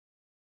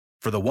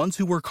For the ones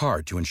who work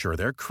hard to ensure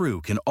their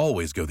crew can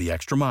always go the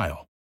extra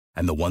mile,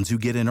 and the ones who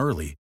get in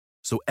early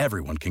so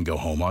everyone can go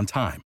home on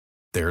time,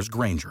 there's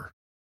Grainger,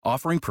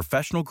 offering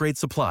professional-grade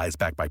supplies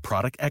backed by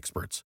product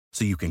experts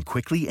so you can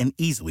quickly and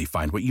easily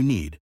find what you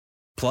need.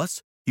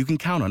 Plus, you can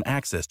count on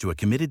access to a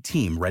committed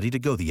team ready to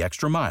go the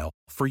extra mile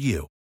for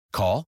you.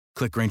 Call,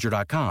 click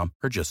Grainger.com,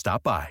 or just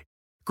stop by.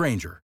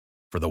 Grainger,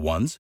 for the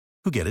ones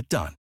who get it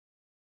done.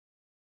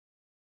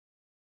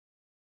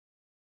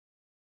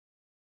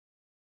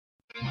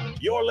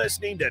 You're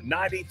listening to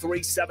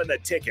 93.7 The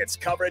Ticket's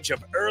coverage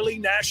of early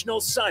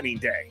National Signing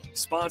Day,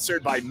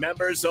 sponsored by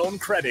Members Own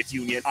Credit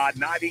Union on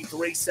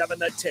 93.7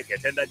 The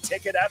Ticket and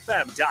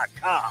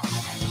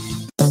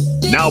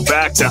theticketfm.com. Now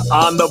back to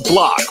On the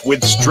Block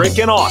with Strick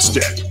and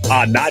Austin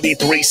on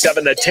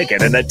 93.7 The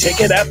Ticket and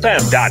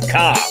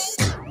theticketfm.com.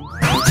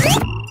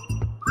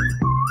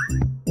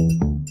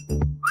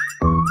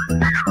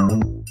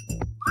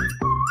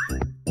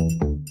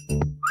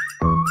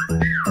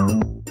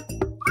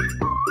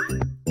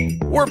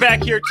 We're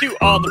back here too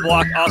on the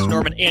block. Austin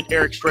Norman and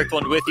Eric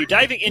Strickland with you,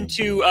 diving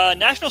into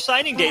National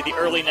Signing Day, the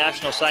early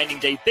National Signing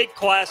Day big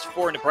class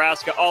for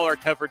Nebraska. All our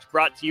coverage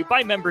brought to you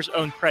by Members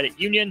Own Credit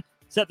Union.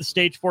 Set the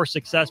stage for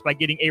success by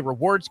getting a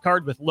rewards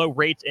card with low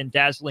rates and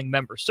dazzling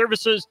member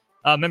services.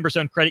 Members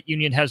Own Credit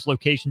Union has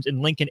locations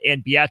in Lincoln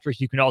and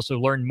Beatrice. You can also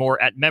learn more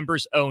at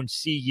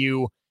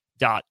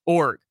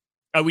membersowncu.org.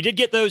 We did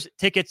get those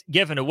tickets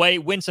given away.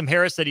 Winsome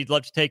Harris said he'd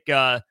love to take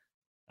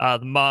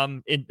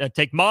mom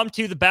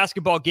to the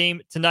basketball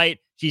game tonight.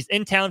 She's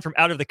in town from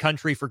out of the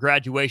country for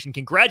graduation.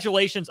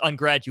 Congratulations on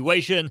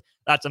graduation.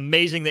 That's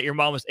amazing that your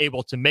mom was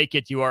able to make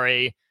it. You are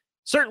a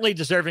certainly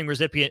deserving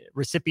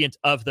recipient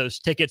of those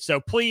tickets. So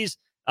please,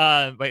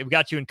 we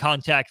got you in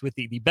contact with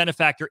the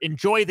benefactor.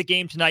 Enjoy the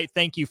game tonight.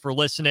 Thank you for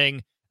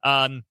listening.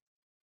 Probably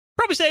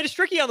say it to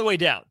Stricky on the way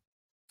down.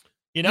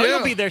 You know,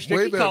 you'll be there,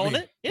 Stricky, calling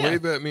it. Yeah.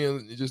 Wave at me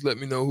and just let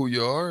me know who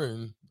you are,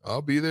 and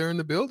I'll be there in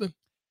the building.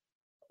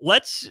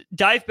 Let's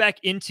dive back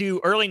into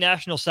early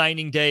National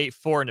Signing Day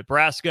for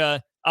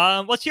Nebraska.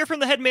 Let's hear from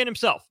the head man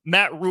himself.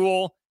 Matt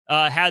Rhule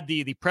had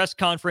the press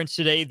conference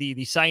today,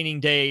 the signing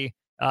day,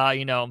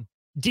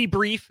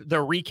 debrief, the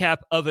recap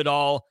of it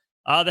all.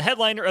 The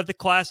headliner of the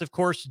class, of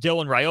course,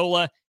 Dylan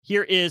Rhule.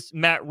 Here is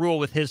Matt Rhule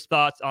with his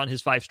thoughts on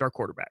his five-star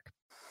quarterback.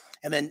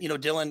 And then,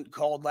 Dylan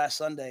called last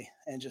Sunday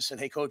and just said,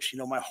 "Hey, coach,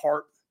 my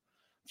heart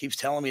keeps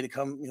telling me to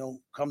come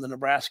to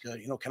Nebraska.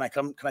 Can I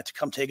come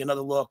take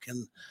another look?"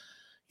 And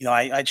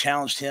I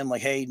challenged him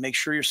like, "Hey, make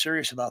sure you're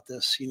serious about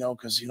this,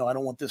 because, I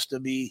don't want this to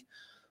be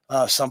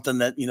something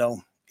that,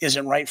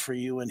 isn't right for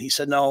you." And he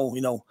said, "No,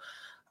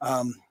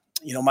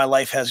 my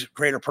life has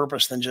greater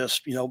purpose than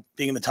just,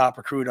 being the top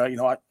recruit. I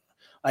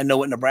know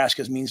what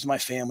Nebraska means to my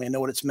family. I know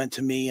what it's meant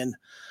to me. And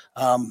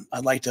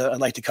I'd like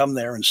to come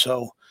there." And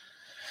so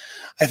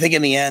I think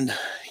in the end,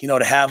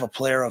 to have a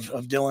player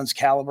of Dylan's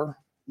caliber,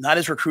 not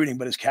his recruiting,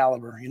 but his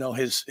caliber,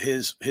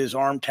 his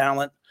arm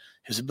talent,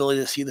 his ability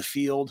to see the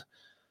field,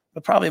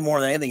 but probably more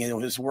than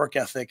anything, his work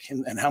ethic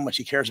and how much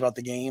he cares about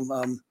the game.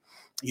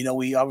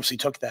 We obviously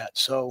took that.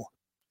 So,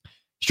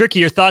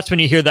 Stricky, your thoughts when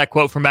you hear that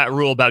quote from Matt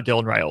Rhule about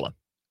Dylan Rhule? I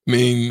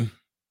mean,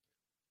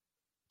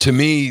 to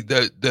me,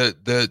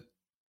 that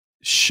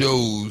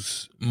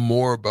shows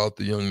more about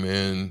the young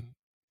man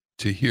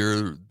to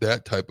hear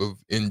that type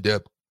of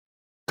in-depth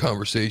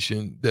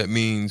conversation. That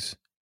means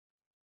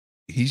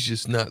he's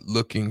just not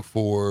looking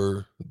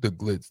for the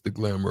glitz, the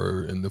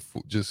glamour, and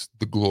just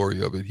the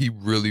glory of it. He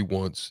really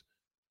wants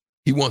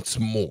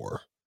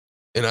more.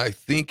 And I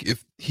think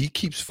if he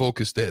keeps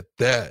focused at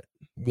that,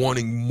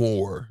 wanting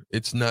more,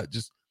 it's not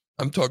just,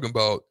 I'm talking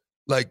about,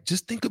 like,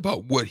 just think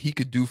about what he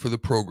could do for the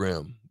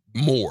program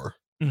more.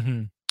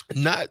 Mm-hmm.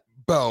 Not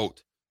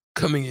about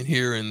coming in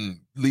here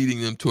and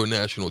leading them to a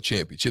national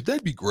championship.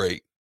 That'd be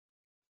great.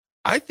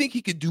 I think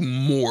he could do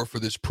more for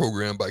this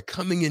program by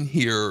coming in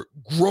here,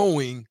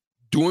 growing,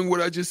 doing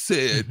what I just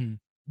said, can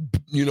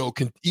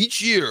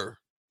each year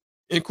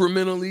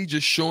incrementally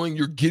just showing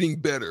you're getting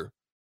better.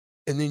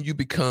 And then you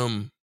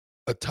become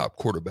a top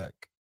quarterback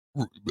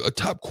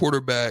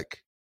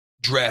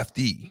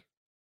draftee.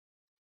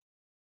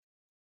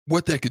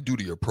 What that could do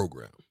to your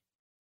program.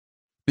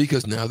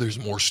 Because now there's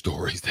more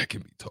stories that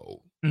can be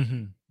told.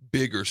 Mm-hmm.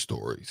 Bigger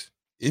stories.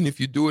 And if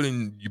you do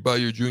it by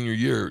your junior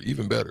year,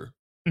 even better.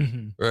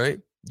 Mm-hmm. Right?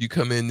 You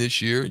come in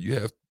this year, you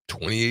have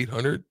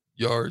 2,800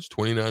 yards,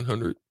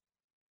 2,900,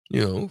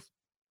 a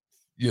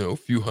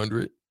few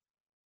hundred.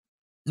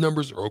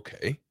 Numbers are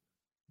okay.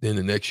 Then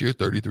the next year,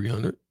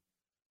 3,300.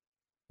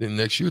 Then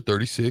next year,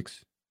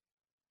 36.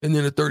 And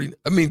then 30.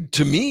 I mean,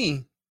 to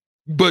me,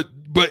 but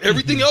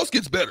everything else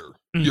gets better.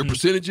 Mm-hmm. Your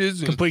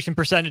percentages. And completion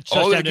percentage.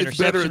 All that gets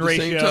better at the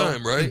ratio. same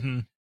time, right? Mm-hmm.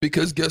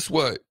 Because guess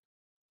what?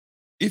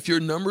 If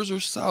your numbers are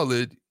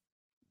solid,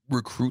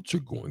 recruits are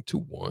going to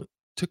want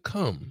to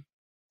come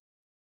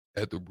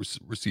at the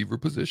receiver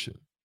position.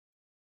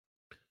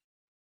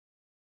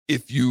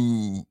 If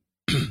you're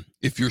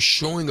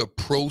showing a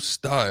pro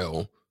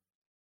style,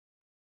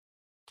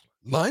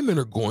 linemen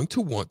are going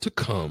to want to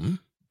come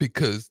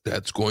because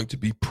that's going to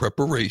be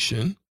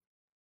preparation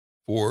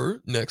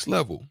for next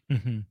level.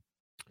 Mm-hmm.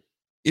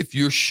 If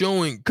you're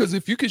showing, because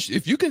if you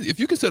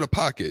can set a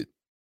pocket,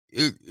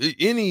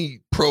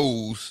 any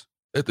pros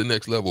at the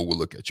next level will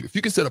look at you. If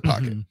you can set a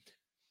pocket,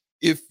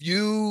 if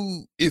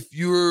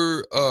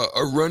you're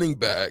a running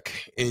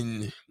back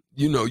and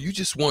you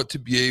just want to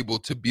be able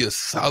to be a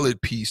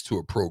solid piece to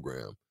a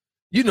program,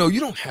 you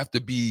don't have to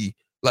be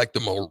like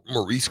the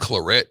Maurice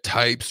Claret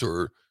types,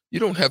 or you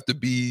don't have to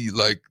be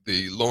like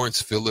the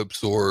Lawrence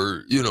Phillips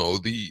or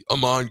the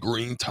Amon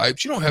Green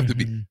types. You don't have to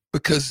be,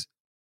 because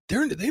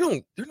they're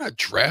not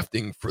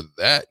drafting for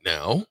that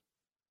now.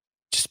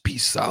 Just be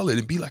solid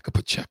and be like a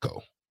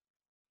Pacheco.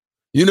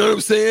 You know what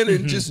I'm saying?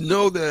 And just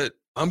know that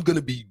I'm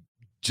gonna be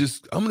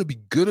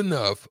good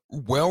enough,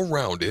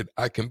 well-rounded.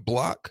 I can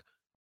block,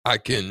 I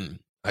can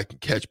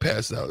catch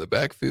passes out of the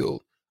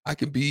backfield. I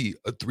can be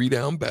a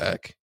 3-down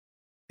back,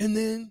 and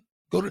then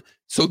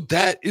so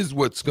that is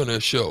what's gonna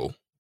show,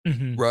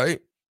 right?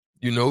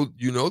 You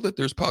know that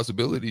there's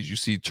possibilities. You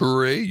see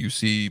Toure, you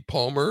see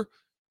Palmer.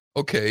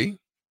 Okay,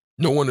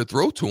 no one to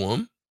throw to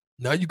him.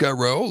 Now you got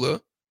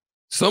Rhule,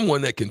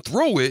 someone that can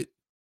throw it.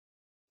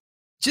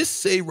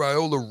 Just say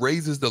Rhule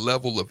raises the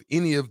level of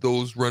any of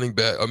those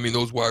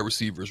those wide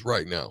receivers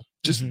right now.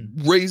 Just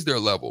raise their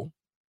level.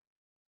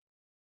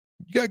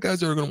 You got guys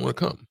that are going to want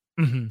to come.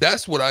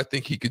 That's what I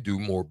think he could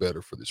do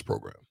better for this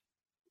program.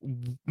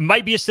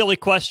 Might be a silly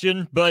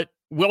question, but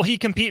will he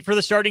compete for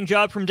the starting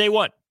job from day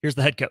one? Here's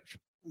the head coach.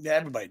 Yeah,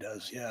 everybody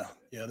does. Yeah.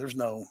 There's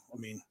no.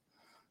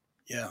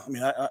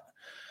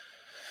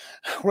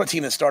 We're a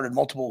team that started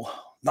multiple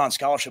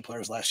non-scholarship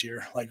players last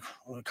year. Like,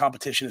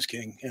 competition is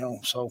king.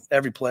 So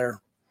every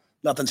player,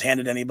 nothing's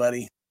handed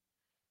anybody.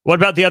 What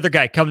about the other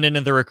guy coming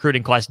in the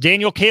recruiting class?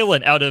 Daniel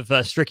Kalen out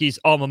of Stricky's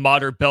alma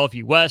mater,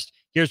 Bellevue West.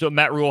 Here's what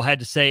Matt Rhule had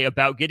to say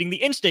about getting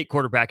the in-state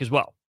quarterback as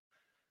well.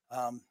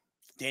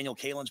 Daniel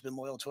Kalen's been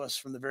loyal to us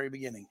from the very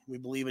beginning. We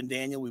believe in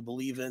Daniel. We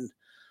believe in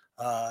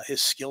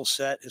his skill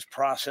set, his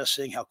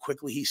processing, how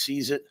quickly he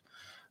sees it.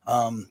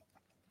 I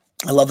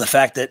love the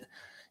fact that,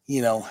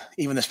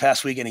 even this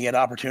past weekend, he had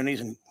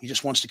opportunities and he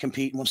just wants to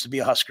compete and wants to be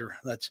a Husker.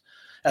 That's,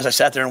 as I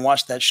sat there and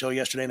watched that show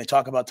yesterday, and they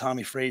talk about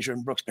Tommy Frazier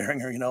and Brooks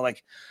Behringer,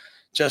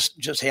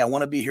 just, hey, I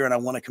want to be here and I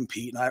want to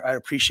compete. And I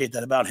appreciate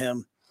that about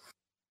him.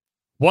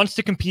 Wants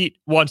to compete,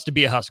 wants to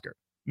be a Husker.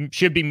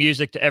 Should be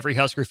music to every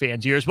Husker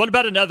fan's ears. What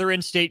about another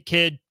in-state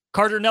kid,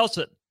 Carter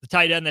Nelson, the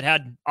tight end that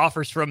had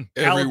offers from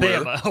everywhere.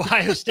 Alabama,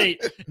 Ohio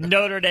State,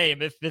 Notre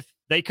Dame. If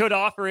they could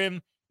offer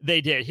him,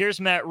 they did.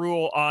 Here's Matt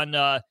Rhule on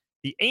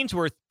the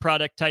Ainsworth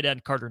product tight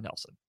end, Carter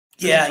Nelson.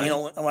 Yeah,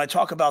 when I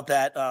talk about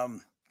that,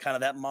 kind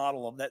of that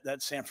model of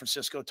that San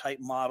Francisco type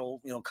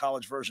model,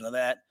 college version of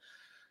that,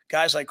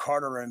 guys like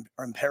Carter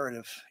are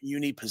imperative.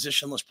 You need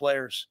positionless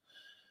players.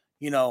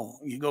 You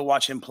go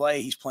watch him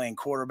play. He's playing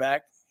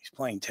quarterback. He's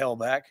playing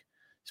tailback.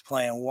 He's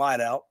playing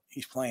wideout.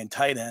 He's playing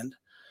tight end.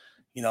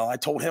 I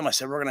told him, I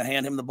said, we're going to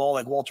hand him the ball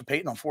like Walter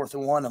Payton on 4th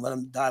and 1 and let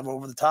him dive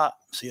over the top.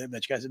 See, I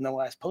bet you guys didn't know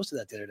I posted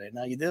that the other day.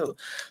 Now you do.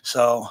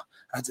 So,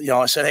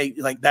 I said, hey,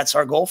 that's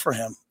our goal for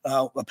him,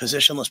 a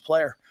positionless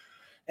player.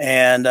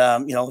 And,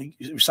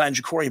 we signed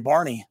Ja'Cory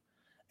Barney,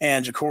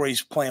 and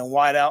Ja'Cory's playing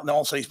wideout, and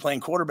also he's playing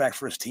quarterback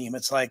for his team.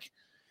 It's like,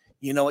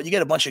 you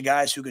get a bunch of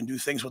guys who can do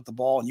things with the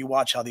ball, and you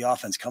watch how the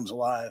offense comes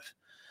alive.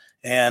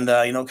 And,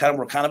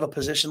 we're kind of a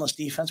positionless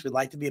defense. We'd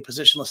like to be a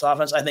positionless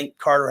offense. I think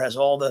Carter has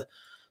all the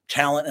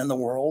talent in the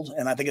world,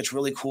 and I think it's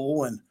really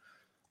cool. And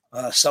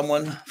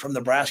someone from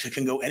Nebraska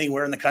can go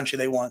anywhere in the country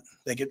they want.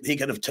 He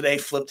could have today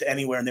flipped to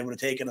anywhere, and they would have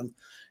taken him.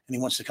 And he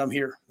wants to come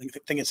here. I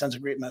think it sends a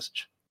great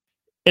message.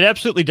 It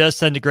absolutely does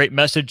send a great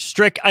message.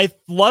 Strick, I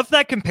love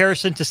that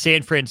comparison to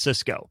San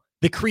Francisco.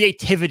 The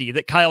creativity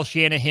that Kyle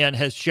Shanahan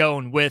has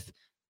shown with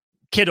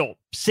Kittle,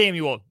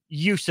 Samuel,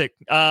 Usyk,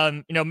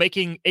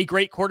 making a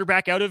great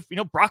quarterback out of,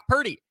 Brock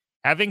Purdy,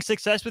 having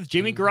success with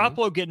Jimmy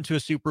Garoppolo getting to a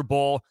Super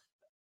Bowl.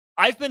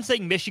 I've been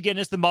saying Michigan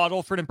is the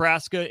model for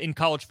Nebraska in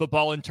college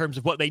football in terms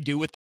of what they do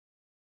with.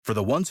 For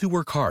the ones who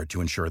work hard to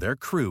ensure their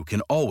crew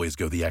can always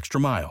go the extra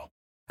mile,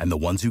 and the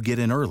ones who get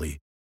in early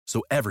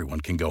so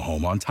everyone can go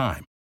home on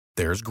time,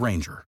 there's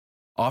Grainger,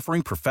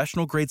 offering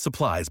professional-grade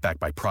supplies backed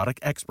by product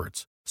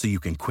experts so you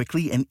can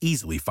quickly and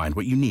easily find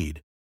what you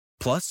need.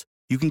 Plus,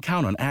 you can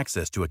count on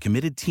access to a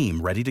committed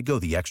team ready to go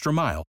the extra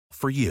mile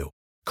for you.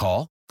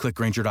 Call, click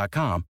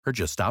Grainger.com, or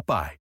just stop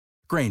by.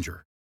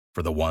 Grainger,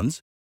 for the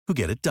ones who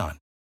get it done.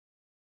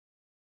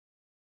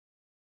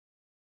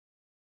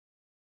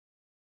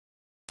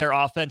 Their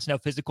offense, how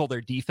physical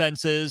their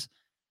defense is.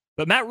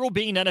 But Matt Rhule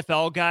being an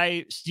NFL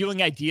guy,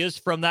 stealing ideas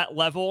from that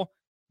level,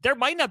 there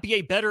might not be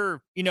a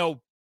better,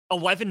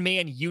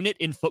 11-man unit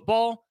in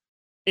football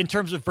in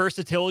terms of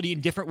versatility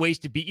and different ways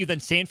to beat you than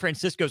San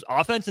Francisco's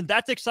offense. And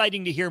that's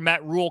exciting to hear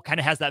Matt Rhule kind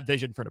of has that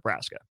vision for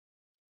Nebraska.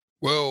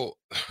 Well,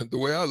 the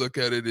way I look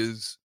at it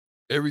is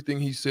everything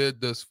he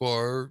said thus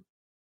far,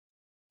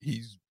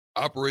 he's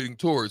operating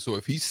towards. So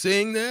if he's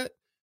saying that,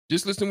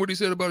 just listen to what he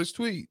said about his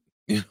tweet.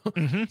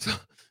 So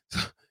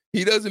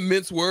he doesn't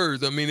mince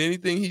words. I mean,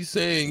 anything he's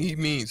saying, he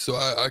means. So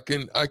I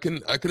can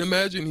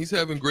imagine he's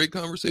having great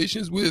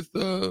conversations with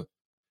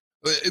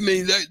I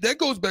mean, that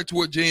goes back to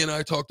what Jay and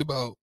I talked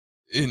about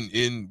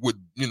in with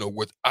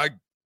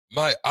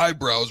my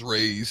eyebrows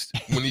raised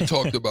when he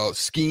talked about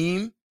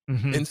scheme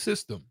and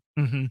system.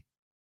 Mm-hmm.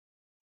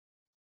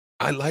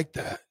 I like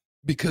that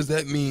because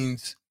that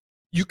means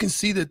you can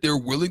see that they're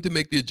willing to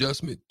make the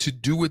adjustment to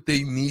do what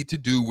they need to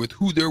do with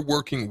who they're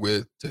working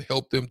with to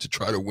help them to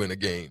try to win a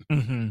game.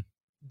 Mm-hmm.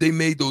 They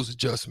made those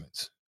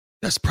adjustments.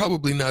 That's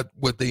probably not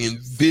what they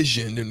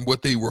envisioned and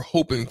what they were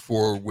hoping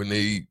for when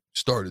they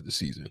started the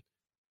season.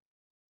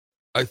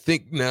 I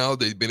think now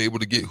they've been able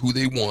to get who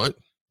they want,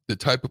 the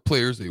type of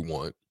players they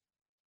want,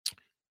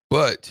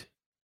 but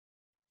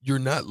you're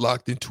not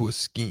locked into a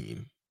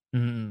scheme.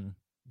 Mm-hmm.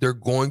 They're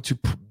going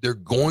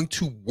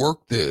to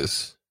work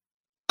this,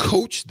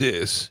 coach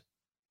this,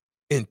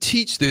 and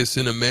teach this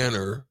in a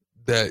manner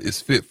that is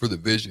fit for the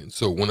vision.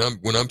 So when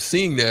I'm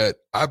seeing that,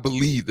 I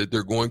believe that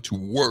they're going to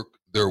work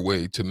their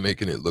way to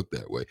making it look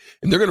that way.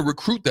 And they're going to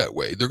recruit that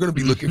way. They're going to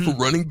be looking for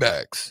running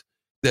backs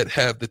that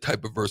have the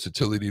type of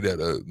versatility that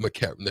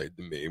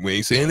McCaffrey, we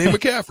ain't saying they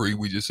McCaffrey,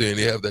 we just saying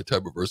they have that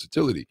type of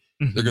versatility.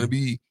 They're going to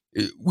be,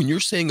 when you're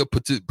saying a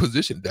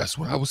position, that's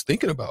what I was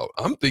thinking about.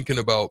 I'm thinking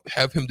about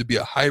have him to be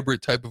a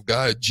hybrid type of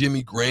guy,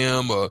 Jimmy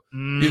Graham,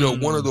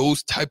 one of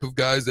those type of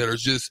guys that are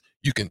just,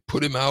 you can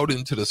put him out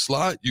into the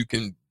slot, you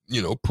can,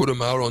 put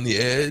him out on the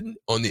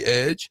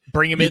edge,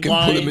 bring him you in can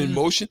line. put him in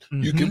motion,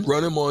 you can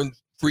run him on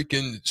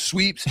freaking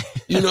sweeps.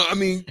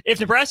 If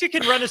Nebraska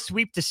can run a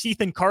sweep to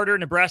Sethan Carter,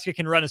 Nebraska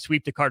can run a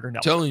sweep to Carter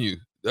Nelson. Telling you,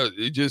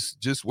 it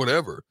just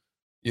whatever,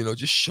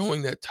 just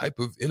showing that type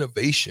of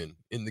innovation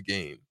in the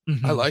game.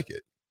 I like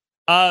it.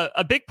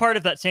 A big part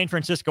of that San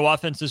Francisco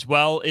offense as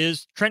well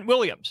is Trent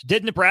Williams.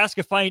 Did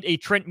Nebraska find a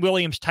Trent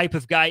Williams type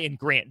of guy in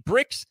Grant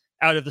Brix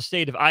out of the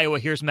state of Iowa?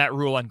 Here's Matt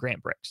Rhule on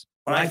Grant Brix.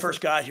 When I first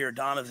got here,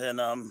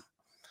 Donovan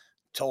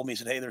told me, he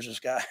said, hey, there's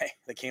this guy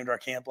that came to our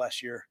camp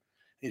last year.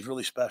 He's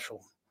really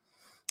special.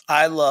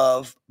 I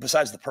love,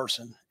 besides the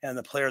person and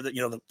the player that,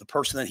 the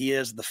person that he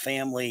is, the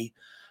family,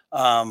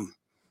 I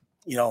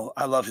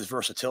love his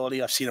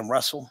versatility. I've seen him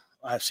wrestle.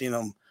 I've seen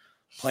him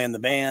play in the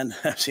band.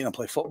 I've seen him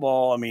play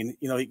football. I mean,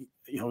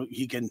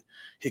 he can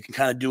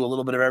kind of do a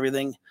little bit of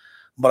everything,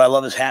 but I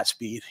love his hat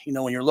speed.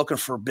 When you're looking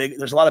for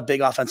there's a lot of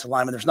big offensive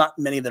linemen. There's not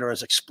many that are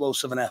as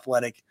explosive and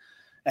athletic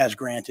as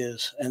Grant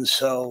is. And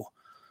so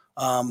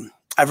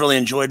I've really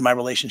enjoyed my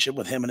relationship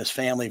with him and his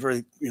family.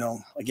 Very,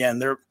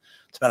 again,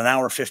 it's about an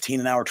hour 15,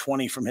 an hour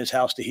 20 from his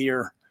house to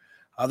here.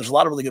 There's a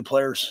lot of really good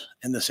players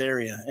in this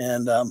area.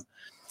 And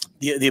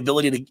the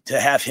ability to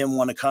have him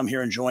want to come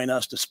here and join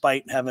us,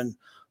 despite having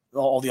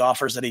all the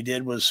offers that he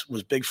did, was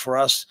big for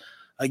us.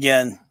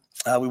 Again,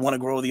 we want to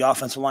grow the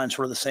offensive line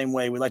sort of the same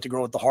way. We like to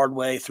grow it the hard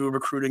way, through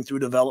recruiting, through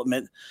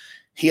development.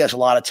 He has a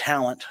lot of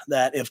talent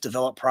that, if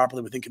developed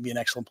properly, we think could be an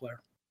excellent player.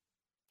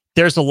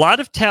 There's a lot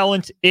of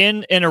talent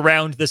in and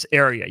around this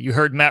area. You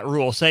heard Matt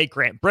Rhule say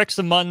Grant Brix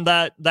among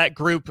that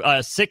group.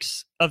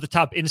 6 of the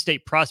top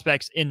in-state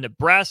prospects in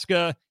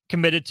Nebraska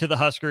committed to the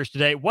Huskers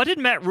today. What did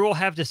Matt Rhule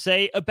have to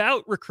say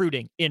about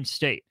recruiting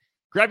in-state?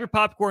 Grab your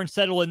popcorn,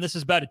 settle in. This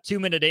is about a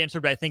 2-minute answer,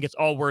 but I think it's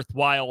all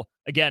worthwhile.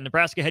 Again,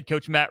 Nebraska head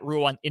coach Matt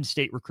Rhule on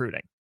in-state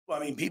recruiting.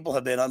 Well, people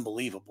have been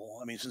unbelievable.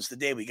 Since the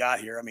day we got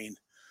here.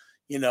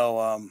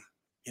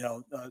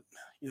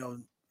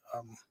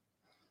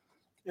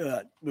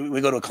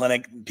 We go to a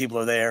clinic, people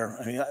are there.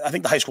 I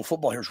think the high school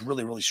football here is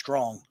really, really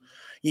strong.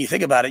 You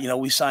think about it,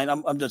 we signed,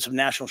 I'm doing some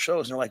national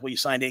shows, and they're like, well, you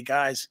signed 8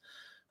 guys.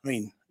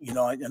 I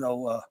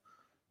know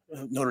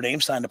Notre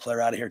Dame signed a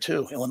player out of here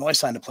too. Illinois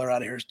signed a player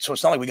out of here. So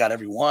it's not like we got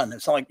every one.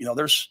 It's not like,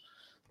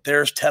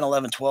 there's 10,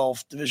 11,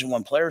 12 Division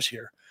I players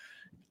here.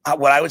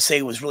 What I would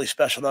say was really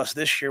special to us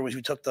this year was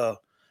we took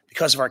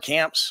because of our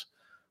camps,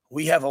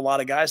 we have a lot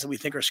of guys that we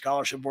think are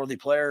scholarship-worthy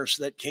players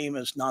that came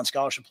as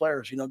non-scholarship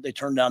players. They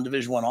turned down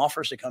Division I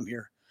offers to come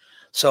here.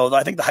 So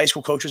I think the high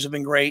school coaches have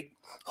been great.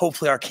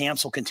 Hopefully our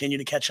camps will continue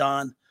to catch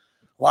on.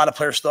 A lot of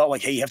players thought,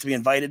 hey, you have to be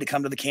invited to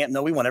come to the camp.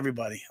 No, we want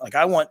everybody.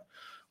 I want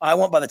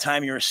by the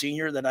time you're a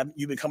senior that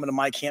you've been coming to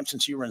my camp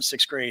since you were in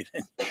 6th grade.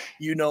 And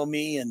you know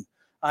me, and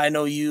I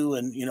know you,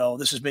 and,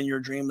 this has been your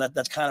dream.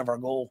 That's kind of our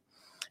goal.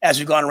 As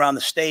we've gone around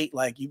the state,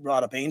 like you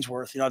brought up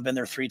Ainsworth, I've been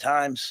there 3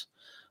 times.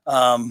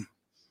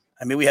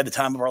 We had the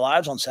time of our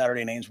lives on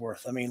Saturday in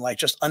Ainsworth.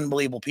 Just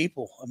unbelievable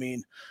people.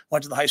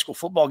 Went to the high school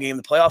football game,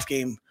 the playoff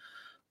game,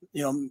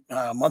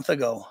 a month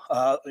ago.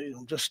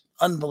 Just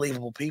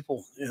unbelievable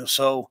people.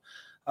 So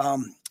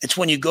it's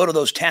when you go to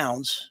those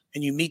towns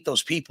and you meet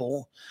those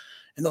people,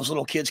 and those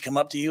little kids come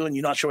up to you, and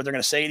you're not sure what they're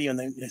going to say to you, and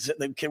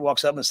the kid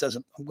walks up and says,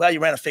 "I'm glad you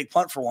ran a fake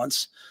punt for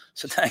once."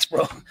 So thanks,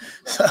 bro.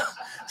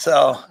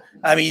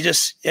 You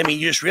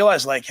just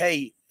realize,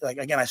 hey,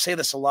 again, I say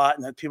this a lot,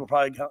 and that people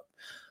probably go,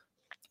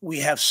 we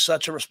have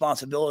such a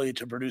responsibility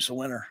to produce a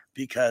winner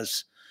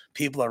because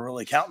people are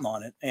really counting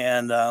on it.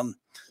 And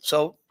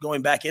so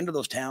going back into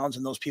those towns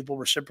and those people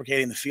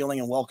reciprocating the feeling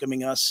and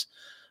welcoming us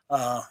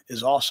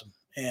is awesome.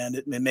 And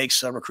it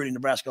makes recruiting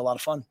Nebraska a lot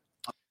of fun.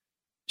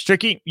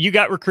 Stricky, you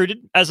got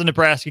recruited as a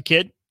Nebraska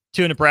kid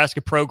to a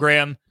Nebraska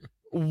program.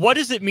 What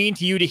does it mean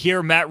to you to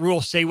hear Matt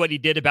Rhule say what he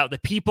did about the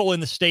people in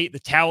the state, the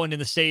talent in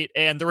the state,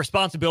 and the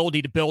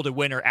responsibility to build a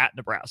winner at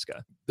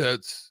Nebraska?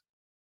 That's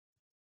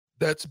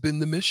been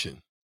the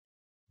mission.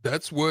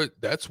 That's why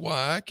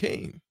I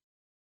came.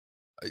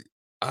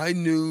 I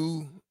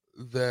knew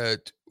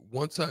that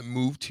once I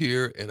moved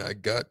here and I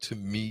got to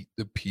meet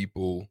the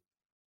people,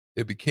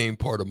 it became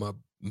part of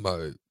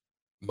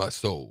my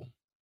soul.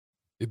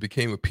 It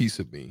became a piece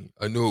of me.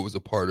 I knew it was a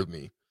part of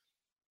me.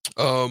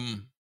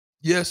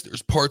 Yes,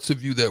 there's parts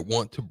of you that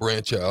want to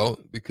branch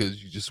out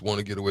because you just want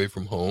to get away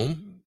from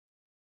home.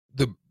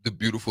 The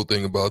beautiful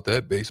thing about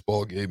that,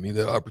 baseball gave me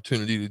the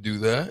opportunity to do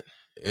that,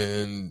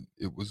 and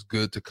it was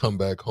good to come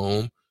back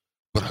home.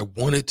 But I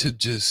wanted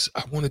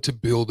to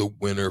build a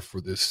winner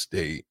for this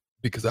state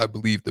because I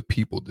believe the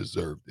people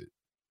deserved it.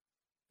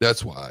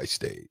 That's why I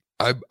stayed.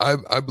 I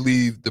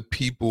believe the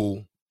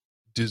people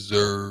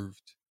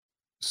deserved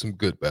some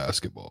good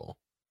basketball.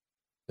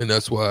 And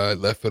that's why I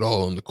left it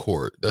all on the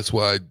court. That's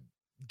why I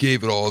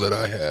gave it all that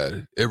I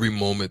had every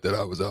moment that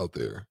I was out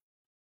there,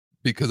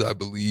 because I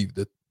believe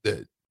that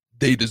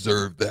they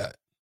deserve that.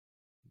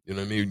 You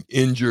know what I mean?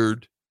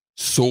 Injured,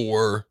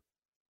 sore,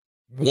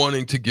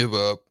 wanting to give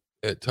up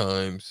at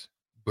times,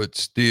 but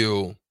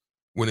still,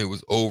 when it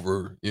was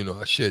over,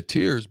 I shed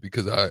tears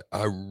because I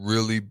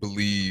really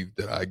believe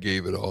that I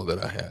gave it all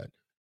that I had.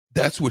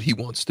 That's what he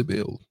wants to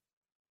build.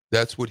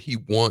 That's what he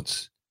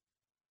wants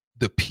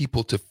the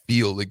people to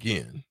feel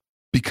again,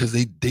 because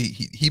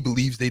he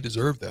believes they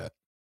deserve that.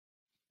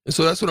 And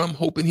so that's what I'm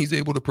hoping he's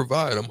able to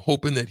provide. I'm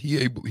hoping that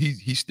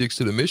he sticks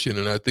to the mission.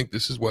 And I think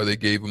this is why they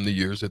gave him the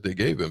years that they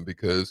gave him,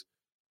 because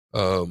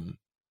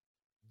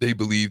they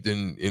believed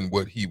in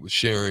what he was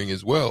sharing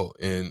as well.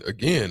 And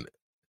again,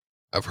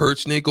 I've heard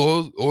snake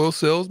oil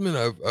salesmen.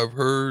 I've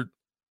heard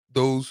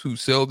those who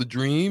sell the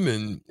dream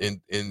and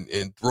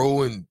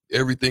throw in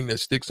everything that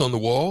sticks on the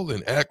wall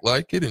and act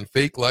like it and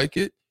fake like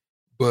it.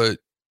 But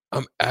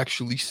I'm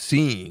actually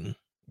seeing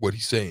what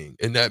he's saying,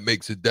 and that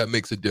makes a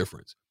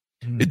difference.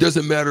 It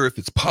doesn't matter if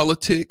it's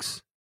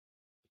politics.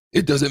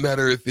 It doesn't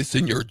matter if it's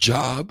in your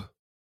job.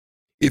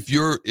 If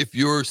your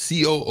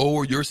COO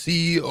or your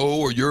CEO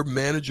or your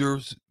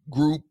manager's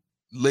group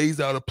lays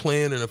out a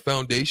plan and a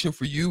foundation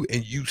for you,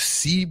 and you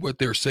see what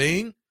they're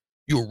saying,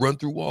 you'll run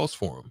through walls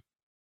for them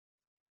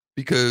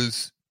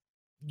because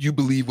you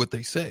believe what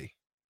they say.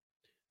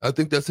 I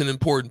think that's an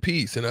important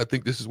piece, and I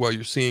think this is why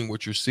you're seeing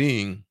what you're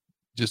seeing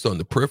just on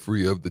the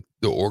periphery of the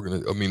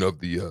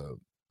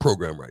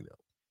program right now.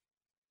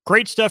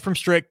 Great stuff from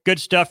Strick. Good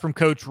stuff from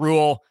Coach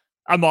Rhule.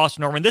 I'm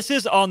Austin Norman. This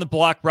is On the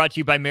Block, brought to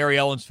you by Mary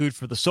Ellen's Food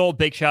for the Soul.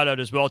 Big shout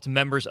out as well to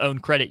Members Own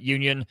Credit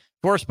Union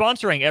for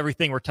sponsoring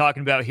everything we're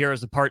talking about here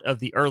as a part of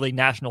the early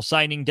National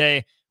Signing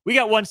Day. We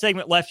got one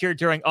segment left here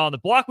during On the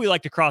Block. We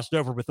like to cross it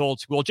over with Old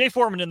School. Jay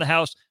Foreman in the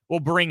house. We'll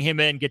bring him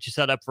in, get you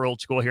set up for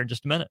Old School here in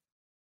just a minute.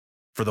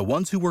 For the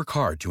ones who work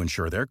hard to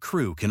ensure their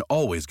crew can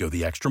always go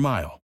the extra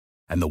mile,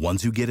 and the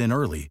ones who get in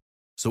early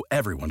so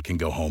everyone can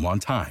go home on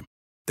time,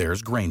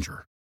 there's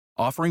Grainger,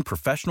 offering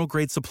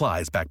professional-grade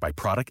supplies backed by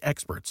product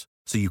experts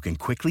so you can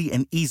quickly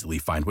and easily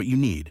find what you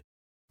need.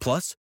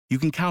 Plus, you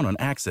can count on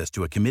access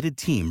to a committed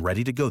team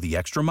ready to go the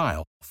extra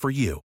mile for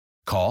you.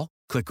 Call,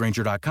 click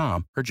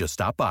Grainger.com, or just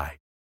stop by.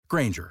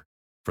 Grainger,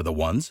 for the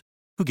ones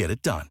who get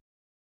it done.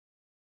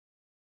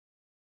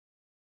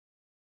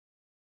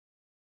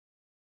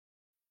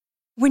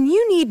 When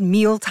you need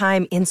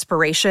mealtime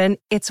inspiration,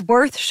 it's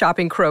worth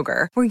shopping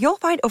Kroger, where you'll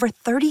find over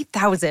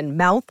 30,000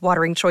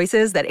 mouth-watering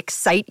choices that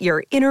excite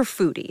your inner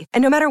foodie.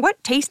 And no matter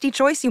what tasty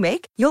choice you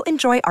make, you'll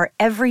enjoy our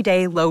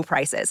everyday low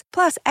prices,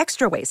 plus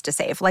extra ways to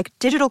save, like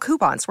digital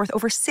coupons worth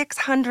over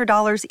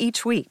 $600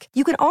 each week.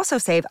 You can also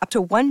save up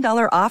to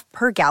 $1 off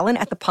per gallon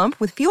at the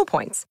pump with fuel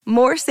points.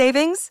 More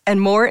savings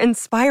and more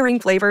inspiring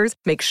flavors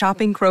make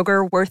shopping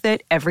Kroger worth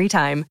it every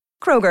time.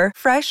 Kroger,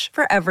 fresh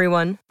for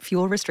everyone.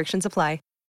 Fuel restrictions apply.